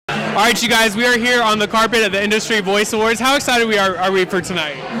All right, you guys, we are here on the carpet at the Industry Voice Awards. How excited are we for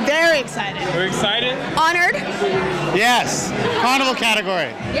tonight? Very excited. We're excited? Honored. Yes. Carnival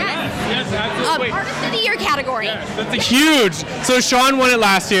category. Yes. Yes, absolutely. Artist of the Year category. Yes, that's huge. So Sean won it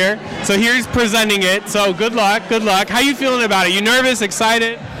last year, so here's presenting it. So good luck, good luck. How you feeling about it? You nervous,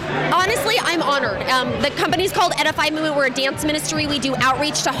 excited? Honestly, I'm honored. The company's called Edify Movement. We're a dance ministry. We do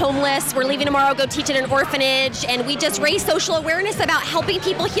outreach to homeless. We're leaving tomorrow, go teach at an orphanage, and we just raise social awareness about helping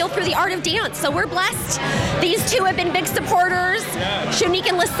people heal through the art of dance. So we're blessed. These two have been big supporters. Shonique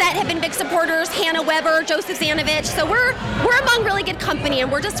and Lisette have been big supporters. Hannah Weber, Joseph Zanovich. So we're among really good company,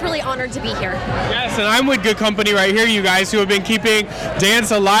 and we're just really honored to be here. Yes, and I'm with good company right here, you guys, who have been keeping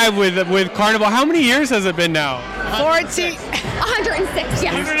dance alive with Carnival. How many years has it been now? 106,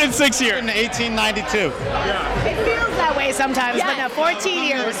 yes. 106 years. In 1892. It feels that way sometimes, but no, 14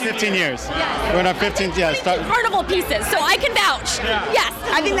 years. 15 years. Yes. We're in our 15th, yeah. Carnival pieces, so I can vouch. Yes.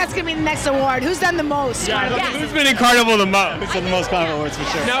 I think that's going to be the next award. Who's done the most? Yes. Who's been in Carnival the most? It's the most Carnival awards for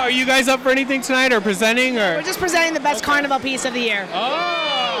sure. Now, are you guys up for anything tonight or presenting? Or? We're just presenting the best Carnival piece of the year.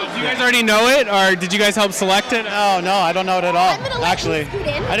 Oh, do you guys already know it, or did you guys help select it? No, I don't know it at all. I'm gonna let Actually, you scoot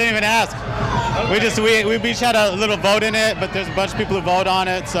in. I didn't even ask. We each had a little vote in it, but there's a bunch of people who vote on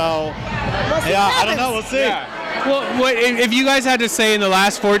it, so yeah, I don't know. We'll see. Yeah. Well, if you guys had to say in the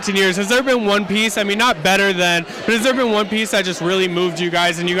last 14 years, has there been one piece, I mean, not better than, but has there been one piece that just really moved you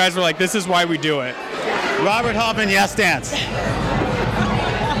guys and you guys were like, this is why we do it? Robert Hoffman, Yes Dance.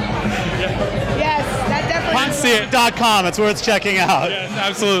 Yes, that definitely. Punchseat.com, it's worth checking out. Yes,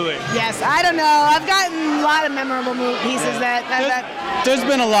 absolutely. Yes, I don't know. I've gotten a lot of memorable pieces that There's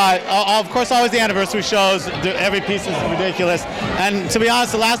been a lot. Of course, always the anniversary shows. Every piece is ridiculous. And to be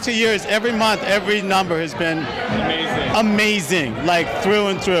honest, the last 2 years, every month, every number has been amazing, like through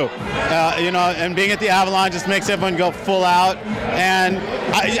and through. And being at the Avalon just makes everyone go full out. And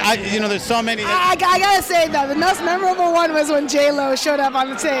there's so many. I gotta say though, the most memorable one was when J-Lo showed up on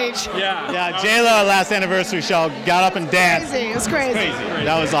the stage. Yeah, J-Lo last anniversary show got up and danced. It was crazy.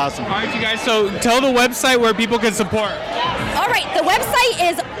 That was awesome. All right, you guys, so tell the website where people can support. All right, the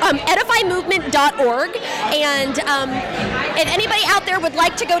website is edifymovement.org, and if anybody out there would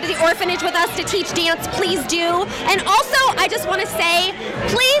like to go to the orphanage with us to teach dance, please do. And also, I just want to say,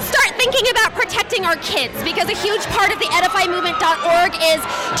 please start thinking about protecting our kids, because a huge part of the edifymovement.org is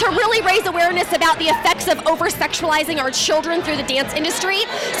to really raise awareness about the effects of over-sexualizing our children through the dance industry.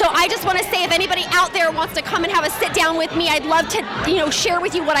 So I just want to say, if anybody out there wants to come and have a sit down with me, I'd love to, share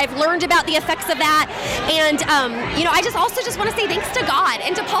with you what I've learned about the effects of that. And, I just want to say thanks to God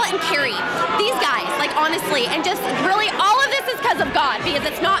and to Paulette and Carey, these guys, like honestly, and just really all of this is because of God, because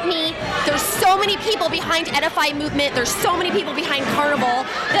it's not me. There's so many people behind Edify Movement. There's so many people behind Carnival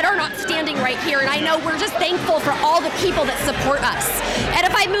that are not standing right here, and I know we're just thankful for all the people that support us.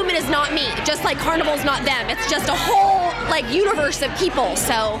 Edify Movement is not me, just like Carnival's not them. It's just a whole universe of people.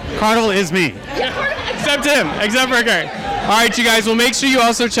 So Carnival is me. Except him, except for Carey. All right, you guys, well, make sure you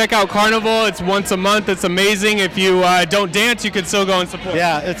also check out Carnival. It's once a month. It's amazing. If you don't dance, you can still go and support.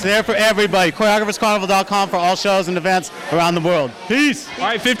 Yeah, it's there for everybody. Choreographerscarnival.com for all shows and events around the world. Peace. All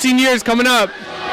right, 15 years coming up.